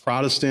sentiment is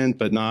Protestant,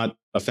 but not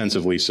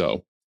offensively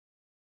so.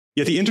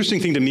 Yet the interesting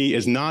thing to me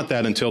is not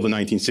that until the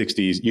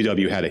 1960s,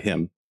 UW had a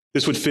hymn.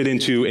 This would fit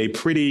into a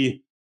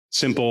pretty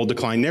simple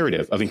decline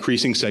narrative of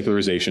increasing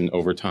secularization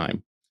over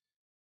time.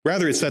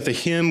 Rather, it's that the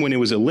hymn, when it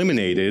was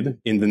eliminated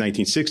in the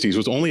 1960s,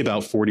 was only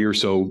about 40 or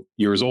so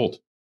years old.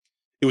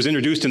 It was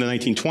introduced in the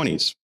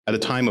 1920s at a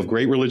time of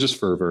great religious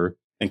fervor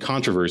and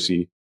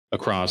controversy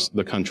across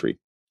the country.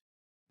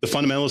 The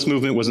fundamentalist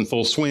movement was in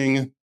full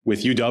swing,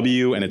 with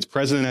UW and its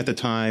president at the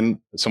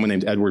time, someone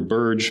named Edward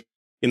Burge,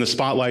 in the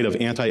spotlight of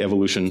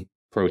anti-evolution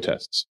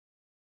protests.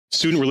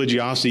 Student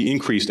religiosity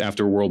increased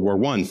after World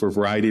War I for a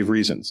variety of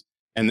reasons,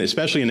 and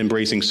especially in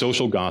embracing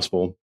social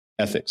gospel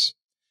ethics.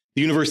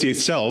 The university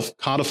itself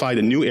codified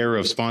a new era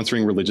of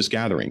sponsoring religious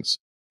gatherings.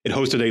 It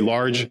hosted a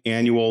large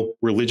annual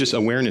Religious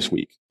Awareness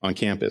Week on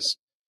campus,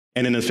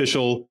 and an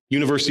official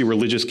University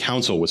Religious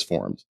Council was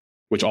formed,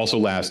 which also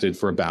lasted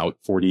for about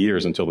 40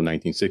 years until the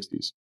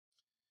 1960s.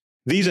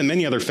 These and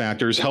many other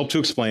factors help to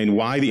explain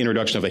why the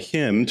introduction of a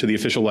hymn to the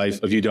official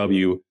life of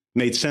UW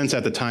made sense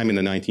at the time in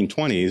the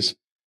 1920s,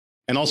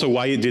 and also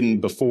why it didn't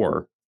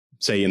before,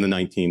 say, in the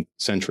 19th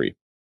century.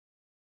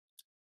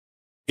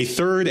 A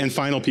third and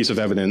final piece of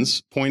evidence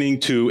pointing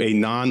to a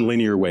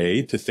nonlinear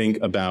way to think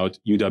about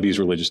UW's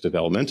religious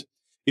development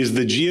is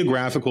the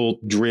geographical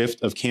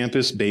drift of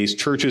campus-based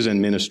churches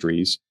and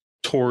ministries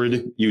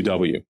toward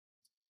UW.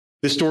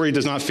 This story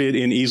does not fit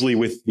in easily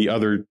with the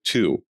other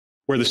two.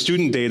 Where the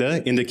student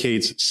data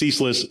indicates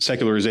ceaseless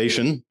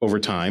secularization over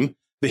time,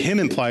 the hymn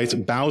implies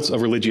bouts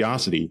of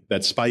religiosity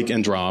that spike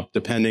and drop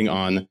depending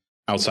on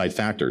outside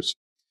factors.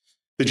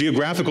 The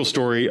geographical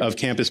story of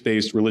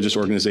campus-based religious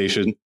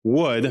organization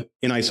would,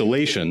 in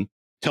isolation,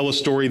 tell a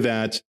story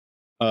that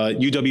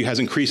UW has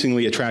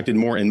increasingly attracted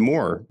more and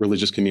more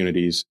religious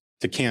communities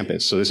to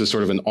campus. So this is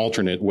sort of an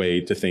alternate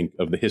way to think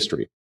of the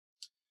history.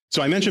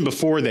 So I mentioned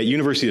before that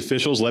university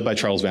officials, led by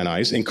Charles Van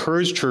Ice,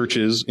 encouraged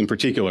churches in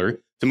particular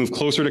to move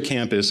closer to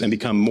campus and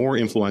become more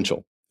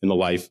influential in the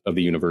life of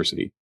the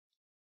university.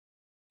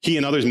 He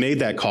and others made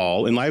that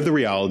call in light of the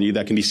reality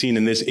that can be seen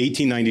in this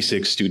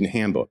 1896 student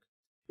handbook,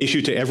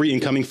 issued to every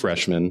incoming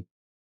freshman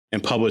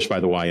and published by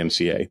the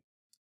YMCA.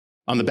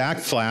 On the back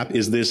flap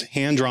is this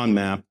hand-drawn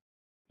map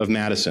of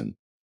Madison.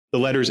 The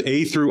letters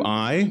A through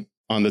I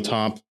on the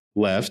top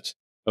left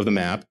of the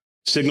map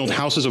signaled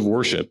houses of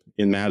worship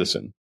in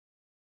Madison,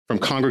 from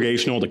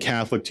Congregational to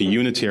Catholic to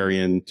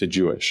Unitarian to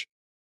Jewish.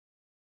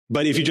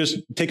 But if you just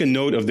take a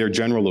note of their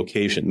general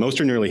location,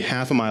 most are nearly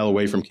half a mile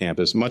away from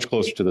campus, much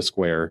closer to the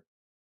square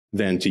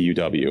than to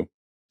UW.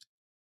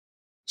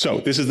 So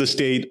this is the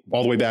state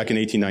all the way back in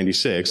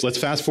 1896. Let's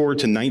fast forward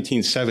to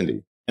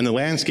 1970, and the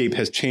landscape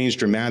has changed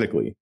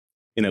dramatically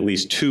in at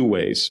least two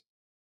ways.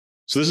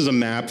 So this is a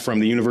map from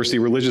the University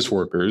of Religious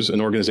Workers,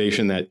 an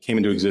organization that came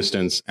into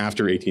existence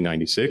after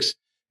 1896.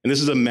 And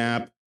this is a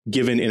map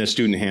given in a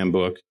student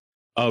handbook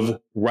of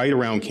right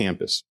around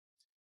campus.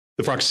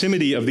 The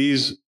proximity of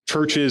these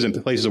churches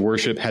and places of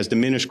worship has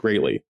diminished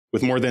greatly,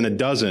 with more than a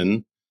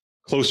dozen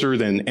closer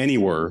than any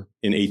were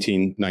in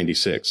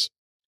 1896.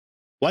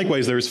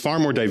 Likewise, there is far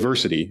more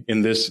diversity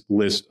in this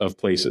list of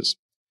places.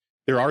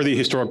 There are the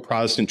historic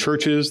Protestant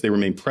churches. They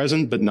remain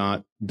present, but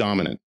not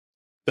dominant.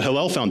 The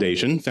Hillel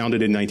Foundation,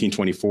 founded in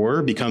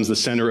 1924, becomes the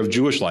center of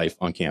Jewish life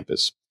on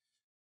campus.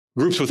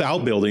 Groups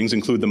without buildings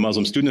include the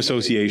Muslim Student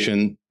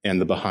Association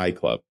and the Baha'i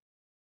Club.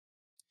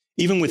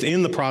 Even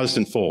within the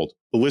Protestant fold,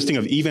 the listing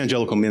of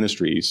evangelical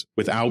ministries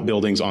without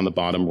buildings on the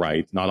bottom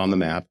right, not on the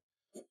map,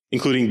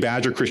 including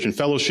Badger Christian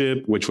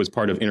Fellowship, which was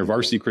part of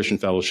InterVarsity Christian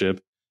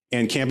Fellowship,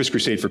 and Campus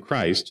Crusade for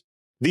Christ,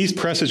 these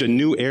presage a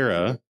new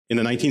era in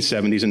the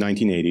 1970s and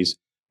 1980s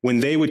when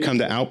they would come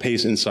to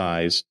outpace in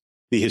size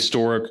the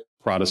historic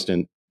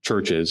Protestant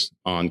churches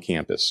on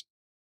campus.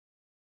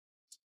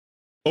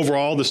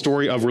 Overall, the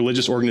story of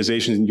religious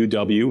organizations in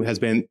UW has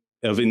been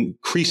of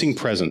increasing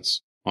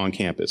presence on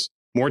campus,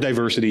 more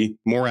diversity,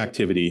 more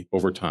activity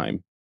over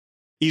time,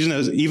 even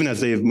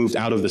as they have moved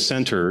out of the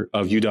center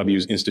of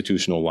UW's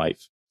institutional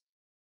life.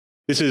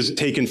 This is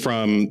taken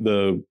from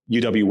the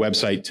UW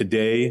website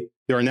today.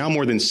 There are now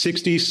more than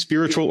 60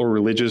 spiritual or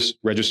religious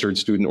registered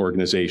student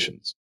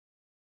organizations.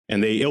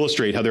 And they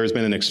illustrate how there has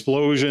been an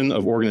explosion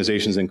of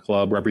organizations and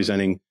clubs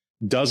representing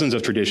dozens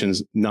of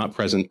traditions not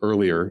present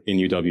earlier in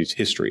UW's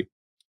history.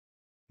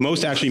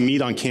 Most actually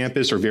meet on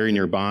campus or very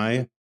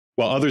nearby,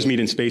 while others meet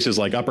in spaces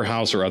like Upper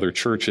House or other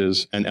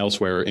churches and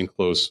elsewhere in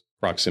close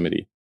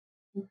proximity.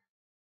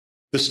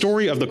 The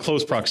story of the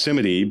close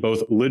proximity,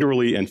 both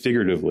literally and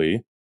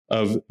figuratively,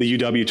 of the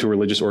UW to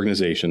religious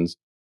organizations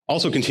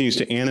also continues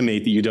to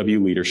animate the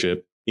UW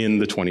leadership in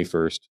the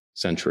 21st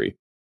century.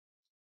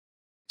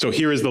 So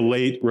here is the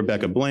late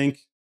Rebecca Blank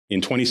in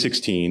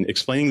 2016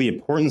 explaining the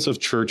importance of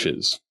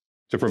churches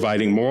to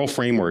providing moral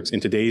frameworks in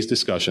today's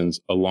discussions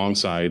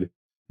alongside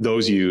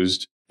those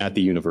used at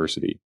the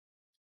university.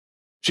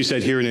 She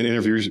said here in an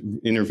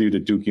interview to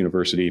Duke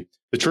University,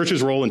 the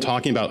church's role in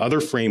talking about other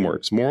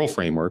frameworks, moral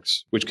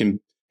frameworks, which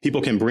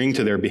people can bring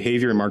to their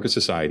behavior in market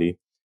society,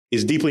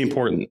 is deeply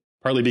important,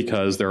 partly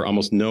because there are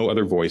almost no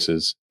other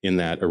voices in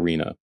that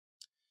arena.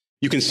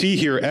 You can see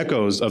here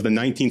echoes of the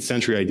 19th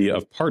century idea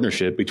of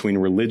partnership between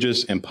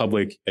religious and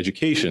public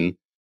education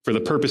for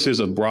the purposes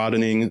of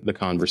broadening the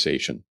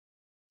conversation.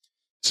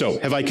 So,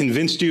 have I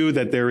convinced you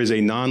that there is a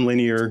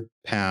nonlinear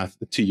path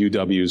to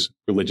UW's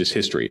religious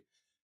history?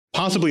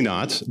 Possibly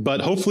not,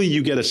 but hopefully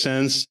you get a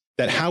sense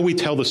that how we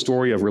tell the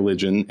story of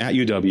religion at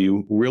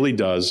UW really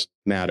does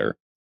matter.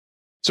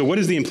 So what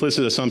is the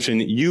implicit assumption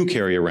you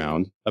carry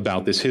around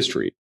about this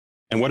history?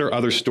 And what are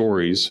other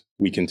stories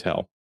we can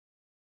tell?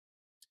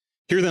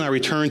 Here then I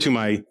return to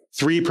my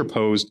three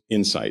proposed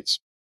insights.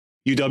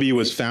 UW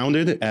was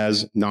founded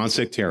as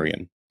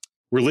non-sectarian.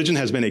 Religion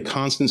has been a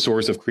constant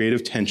source of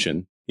creative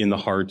tension in the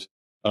heart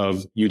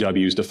of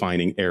UW's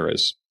defining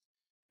eras.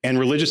 And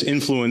religious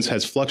influence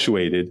has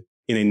fluctuated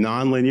in a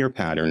nonlinear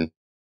pattern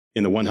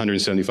in the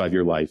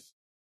 175-year life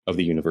of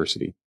the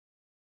university.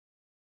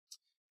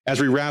 As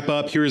we wrap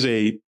up, here's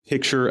a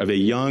picture of a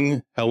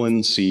young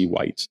Helen C.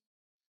 White,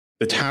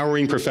 the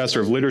towering professor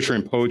of literature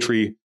and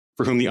poetry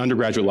for whom the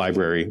undergraduate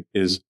library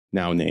is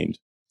now named.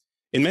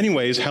 In many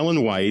ways,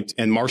 Helen White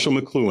and Marshall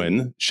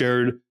McLuhan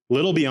shared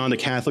little beyond a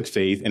Catholic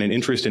faith and an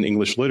interest in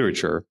English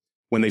literature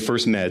when they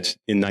first met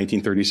in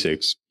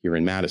 1936 here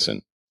in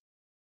Madison.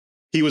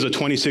 He was a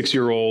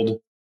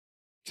 26-year-old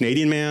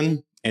Canadian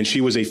man, and she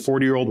was a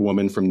 40-year-old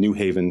woman from New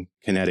Haven,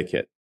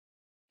 Connecticut.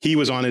 He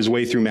was on his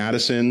way through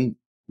Madison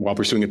while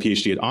pursuing a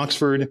PhD at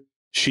Oxford.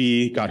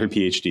 She got her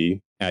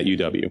PhD at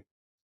UW.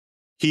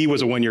 He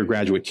was a one-year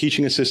graduate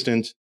teaching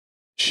assistant.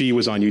 She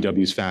was on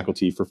UW's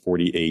faculty for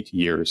 48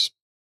 years.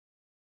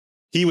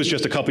 He was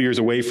just a couple years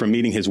away from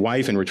meeting his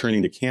wife and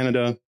returning to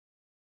Canada.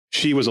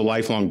 She was a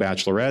lifelong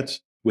bachelorette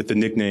with the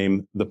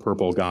nickname the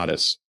Purple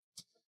Goddess.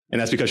 And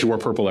that's because she wore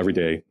purple every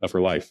day of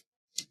her life.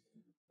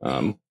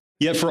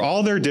 Yet for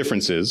all their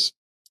differences,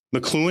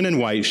 McLuhan and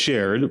White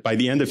shared, by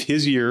the end of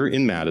his year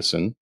in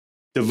Madison,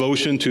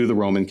 devotion to the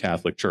Roman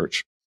Catholic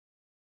Church.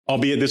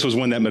 Albeit this was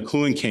one that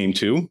McLuhan came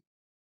to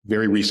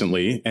very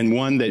recently, and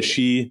one that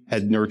she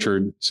had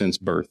nurtured since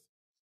birth.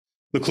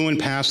 McLuhan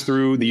passed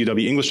through the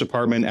UW English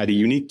department at a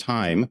unique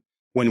time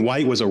when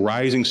White was a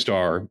rising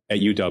star at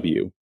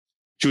UW.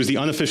 She was the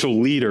unofficial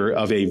leader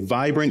of a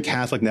vibrant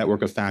Catholic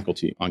network of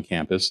faculty on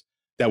campus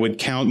that would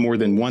count more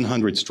than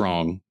 100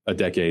 strong a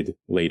decade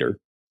later.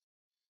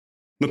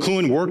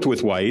 McLuhan worked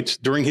with White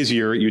during his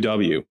year at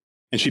UW,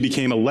 and she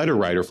became a letter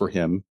writer for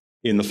him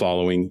in the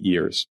following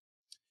years.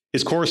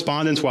 His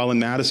correspondence while in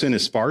Madison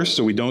is sparse,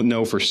 so we don't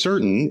know for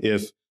certain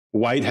if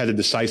White had a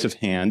decisive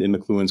hand in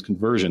McLuhan's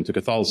conversion to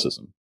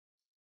Catholicism.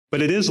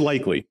 But it is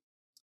likely.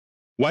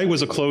 White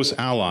was a close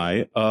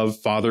ally of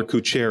Father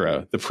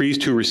Kuchera, the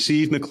priest who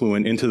received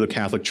McLuhan into the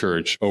Catholic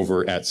Church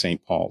over at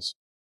St. Paul's.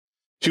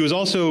 She was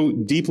also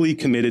deeply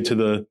committed to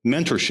the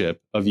mentorship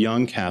of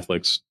young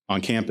Catholics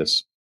on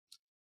campus.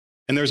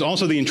 And there's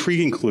also the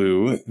intriguing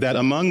clue that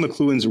among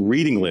McLuhan's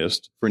reading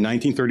list for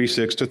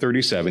 1936 to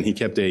 37, he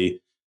kept a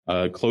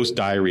close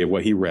diary of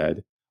what he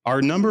read, are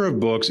a number of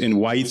books in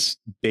White's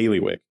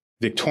bailiwick,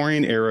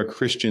 Victorian-era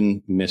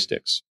Christian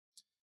mystics.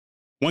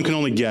 One can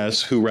only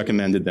guess who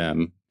recommended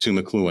them to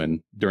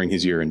McLuhan during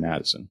his year in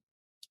Madison.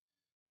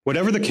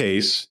 Whatever the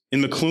case,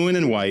 in McLuhan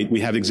and White,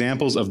 we have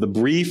examples of the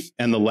brief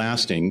and the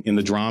lasting in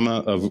the drama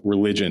of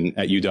religion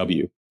at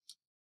UW.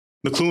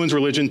 McLuhan's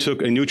religion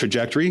took a new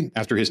trajectory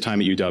after his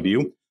time at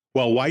UW,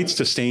 while White's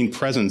sustained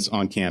presence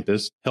on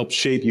campus helped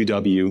shape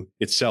UW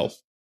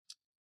itself.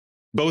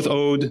 Both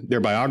owed their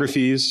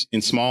biographies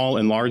in small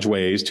and large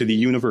ways to the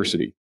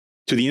university,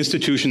 to the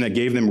institution that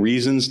gave them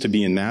reasons to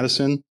be in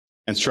Madison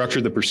and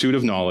structured the pursuit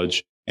of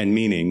knowledge and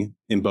meaning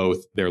in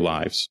both their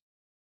lives.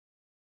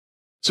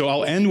 So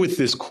I'll end with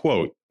this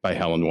quote by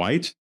Helen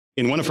White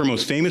in one of her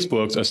most famous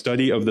books, A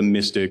Study of the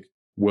Mystic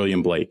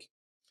William Blake.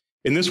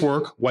 In this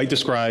work, White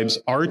describes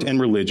art and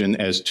religion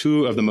as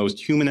two of the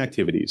most human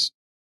activities,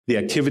 the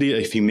activity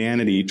of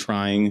humanity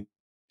trying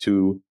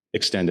to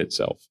transcend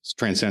itself.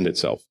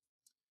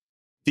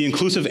 The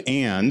inclusive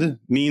 "and"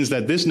 means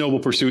that this noble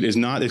pursuit is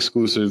not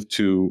exclusive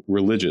to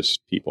religious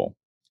people,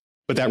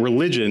 but that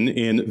religion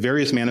in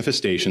various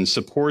manifestations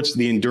supports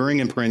the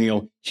enduring and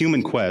perennial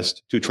human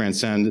quest to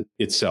transcend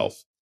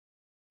itself.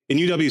 In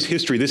UW's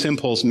history, this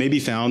impulse may be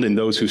found in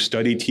those who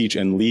study, teach,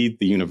 and lead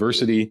the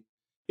university,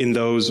 in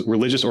those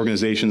religious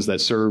organizations that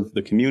serve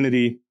the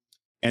community,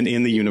 and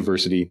in the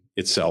university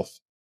itself.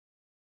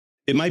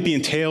 It might be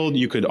entailed,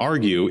 you could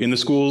argue, in the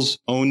school's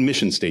own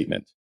mission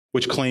statement,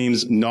 which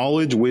claims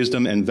knowledge,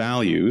 wisdom, and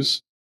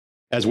values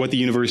as what the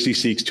university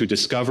seeks to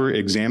discover,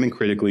 examine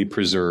critically,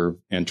 preserve,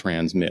 and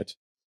transmit.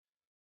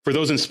 For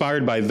those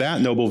inspired by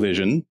that noble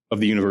vision of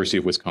the University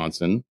of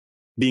Wisconsin,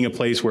 being a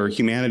place where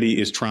humanity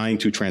is trying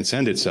to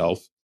transcend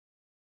itself,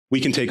 we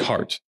can take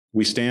heart.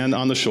 We stand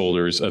on the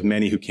shoulders of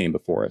many who came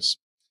before us.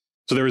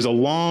 So there is a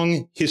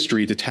long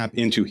history to tap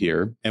into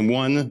here, and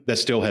one that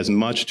still has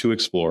much to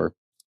explore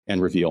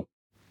and reveal.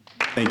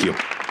 Thank you.